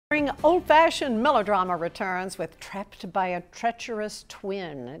Old-fashioned melodrama returns with Trapped by a Treacherous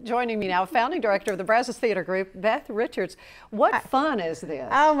Twin. Joining me now, founding director of the Brazos Theatre Group, Beth Richards. What fun is this?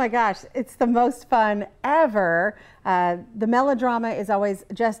 Oh my gosh, it's the most fun ever. The melodrama is always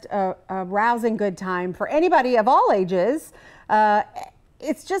just a rousing good time for anybody of all ages.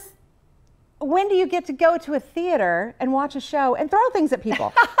 It's just, when do you get to go to a theater and watch a show and throw things at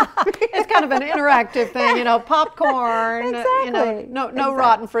people? It's kind of an interactive thing, you know, popcorn, exactly. you know, no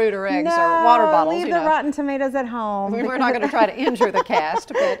rotten fruit or eggs or water bottles. Leave the rotten tomatoes at home. We're not going to try to injure the cast,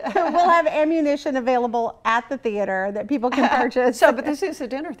 but we'll have ammunition available at the theater that people can purchase. But this is a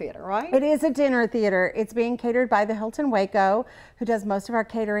dinner theater, right? It is a dinner theater. It's being catered by the Hilton Waco, who does most of our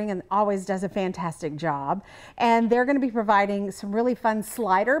catering and always does a fantastic job. And they're going to be providing some really fun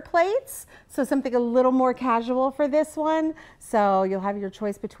slider plates. So something a little more casual for this one. So you'll have your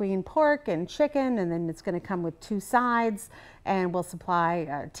choice between pork and chicken, and then it's going to come with 2 sides, and we'll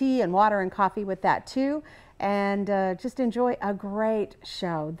supply tea and water and coffee with that too. And just enjoy a great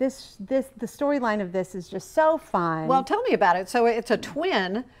show. The storyline of this is just so fun. Well, tell me about it. So it's a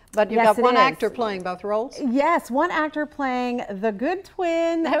twin, but you've Yes, got one actor playing both roles? Yes, one actor playing the good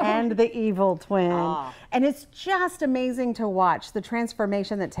twin and the evil twin. And it's just amazing to watch the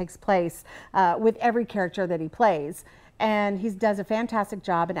transformation that takes place with every character that he plays. And he does a fantastic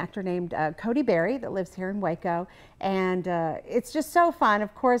job, an actor named Cody Berry that lives here in Waco. And it's just so fun.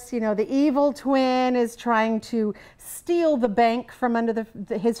 Of course, you know, the evil twin is trying to steal the bank from under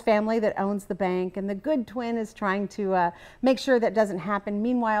his family that owns the bank. And the good twin is trying to make sure that doesn't happen.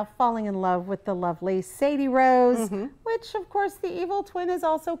 Meanwhile, falling in love with the lovely Sadie Rose, which, of course, the evil twin is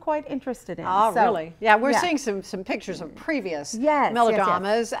also quite interested in. Oh, so, really? Yeah, we're seeing some pictures of previous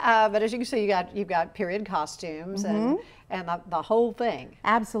melodramas. But as you can see, you've got period costumes and the whole thing.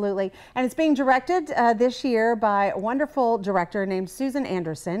 Absolutely. And it's being directed this year by a wonderful director named Susan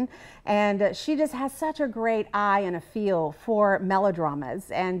Anderson. And she just has such a great eye and a feel for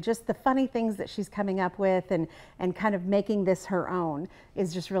melodramas, and just the funny things that she's coming up with and kind of making this her own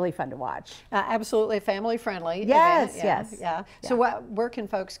is just really fun to watch. Absolutely family friendly. Yes, event. Yeah. So where can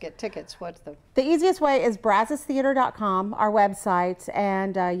folks get tickets? What's the easiest way is brazostheater.com, our website,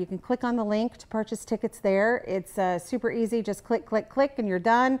 and you can click on the link to purchase tickets there. It's super easy. Just click, click, click, and you're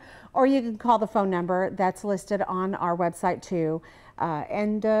done. Or you can call the phone number that's listed on our website too.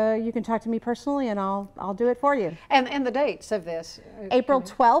 And you can talk to me personally, and I'll do it for you. And the dates of this? April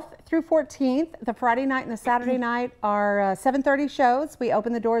 12th through 14th. The Friday night and the Saturday night are 7:30 shows. We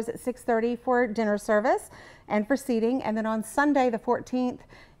open the doors at 6:30 for dinner service and for seating. And then on Sunday, the 14th,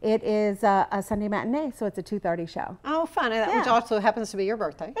 it is a Sunday matinee, so it's a 2:30 show. Oh, fun! Which also happens to be your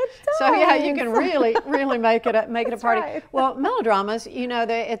birthday. It does. So yeah, you can really make it a party. Right. Well, melodramas, you know,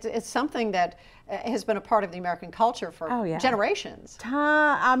 it's something that has been a part of the American culture for generations.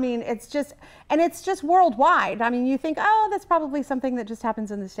 I mean, it's just worldwide. I mean, you think, oh, that's probably something that just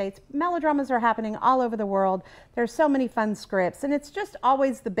happens in the States. Melodramas are happening all over the world. There's so many fun scripts, and it's just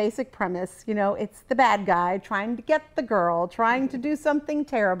always the basic premise. You know, it's the bad guy trying to get the girl, trying to do something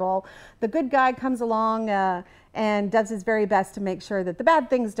terrible. The good guy comes along and does his very best to make sure that the bad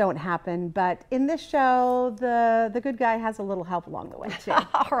things don't happen. But in this show, the good guy has a little help along the way too.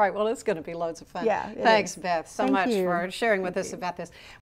 All right, well, it's going to be loads of fun. Yeah, Thanks, Beth, so much for sharing with us about this.